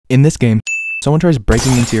In this game, someone tries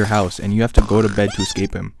breaking into your house and you have to go to bed to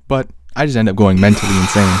escape him, but I just end up going mentally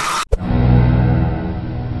insane.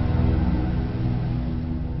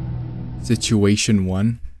 Situation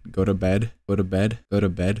 1. Go to bed, go to bed, go to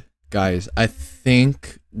bed. Guys, I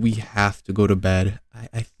think we have to go to bed.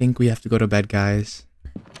 I think we have to go to bed, guys.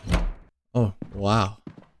 Oh, wow.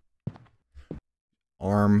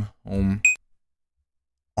 Arm, home.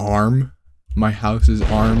 Arm? My house is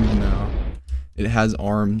armed now. It has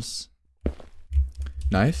arms.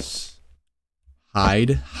 Knives?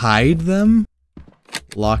 Hide them?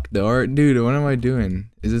 Lock door? Dude, what am I doing?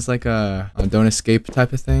 Is this like a don't escape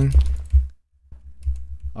type of thing?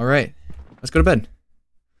 Alright, let's go to bed.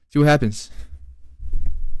 See what happens.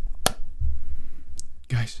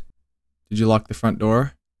 Guys, did you lock the front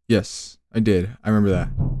door? Yes, I did. I remember that.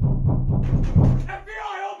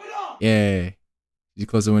 FBI, open up! Yay. Did you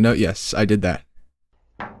close the window? Yes, I did that.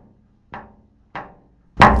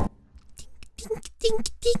 Dink,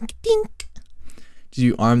 dink, dink, dink. Did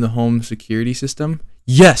you arm the home security system?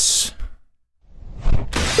 Yes!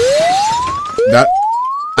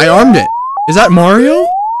 I armed it! Is that Mario?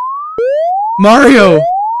 Mario! Did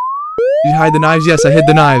you hide the knives? Yes, I hid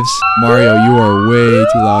the knives. Mario, you are way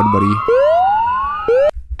too loud, buddy.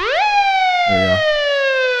 There you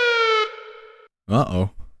go.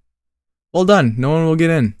 Uh-oh. Well done. No one will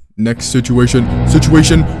get in. Next situation.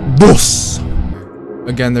 Situation boss!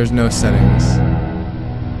 Again, there's no settings.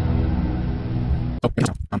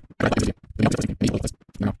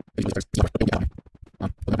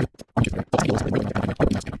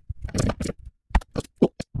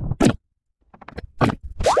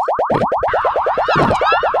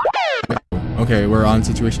 Okay, we're on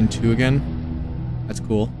situation 2 again. That's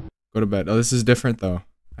cool. Go to bed. Oh, this is different though.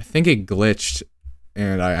 I think it glitched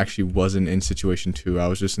and I actually wasn't in situation 2. I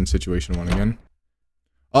was just in situation 1 again.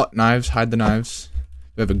 Oh, knives. Hide the knives.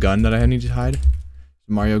 Do I have a gun that I need to hide? Is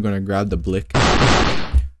Mario gonna grab the blick?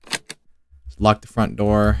 Lock the front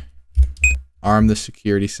door. Arm the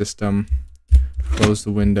security system. Close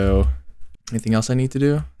the window. Anything else I need to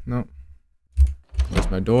do? No.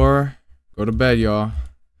 Close my door. Go to bed, y'all.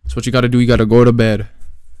 That's what you gotta do. You gotta go to bed.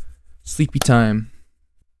 Sleepy time.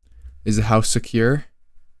 Is the house secure?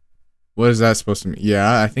 What is that supposed to mean?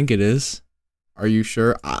 Yeah, I think it is. Are you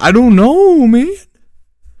sure? I don't know, man.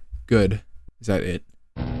 Good. Is that it?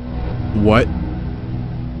 What?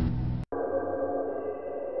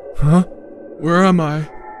 Huh? Where am I?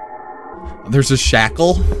 There's a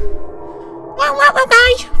shackle? Whoa,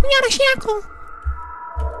 guys, we got a shackle.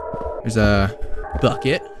 There's a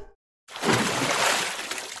bucket.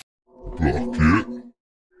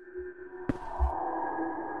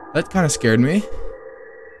 That kind of scared me.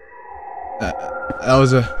 That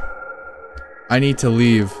was a... I need to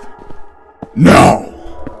leave. No!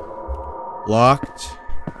 Locked.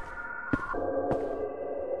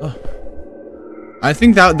 Oh. I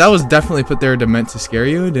think that was definitely put there to meant to scare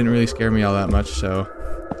you. It didn't really scare me all that much, so...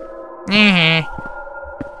 You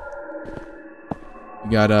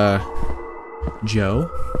got,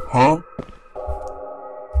 Joe? Huh?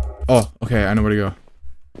 Oh, okay, I know where to go.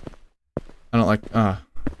 I don't like,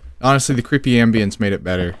 honestly, the creepy ambience made it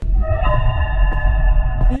better.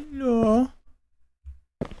 Hello.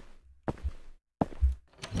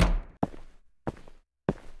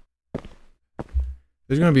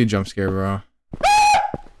 There's gonna be a jump scare, bro.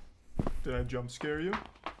 Did I jump scare you?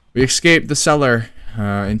 We escaped the cellar,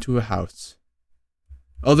 into a house.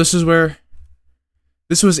 Oh, this is where...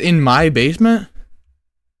 This was in my basement?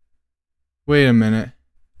 Wait a minute.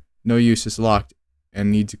 No use, it's locked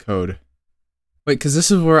and needs a code. Wait, because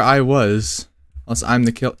this is where I was. Unless I'm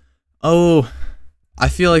the kill. Oh, I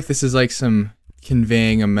feel like this is like some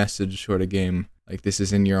conveying a message sort of game. Like this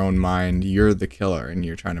is in your own mind. You're the killer and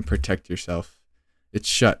you're trying to protect yourself. It's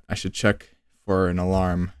shut. I should check for an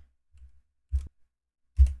alarm.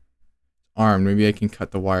 Armed. Maybe I can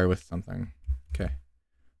cut the wire with something. Okay.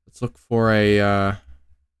 Let's look for a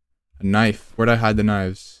knife. Where'd I hide the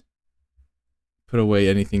knives? Put away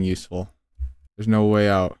anything useful. There's no way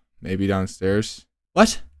out. Maybe downstairs.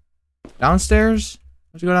 What? Downstairs?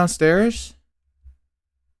 Let's go downstairs?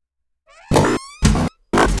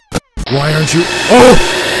 Why aren't you? Oh!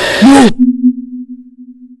 No!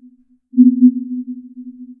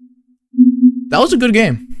 That was a good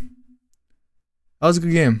game. That was a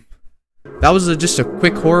good game. That was just a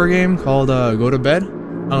quick horror game called Go to Bed. I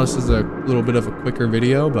know this is a little bit of a quicker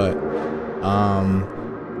video, but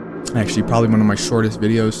actually probably one of my shortest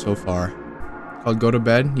videos so far. Called Go to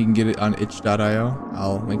Bed. You can get it on itch.io.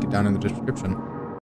 I'll link it down in the description.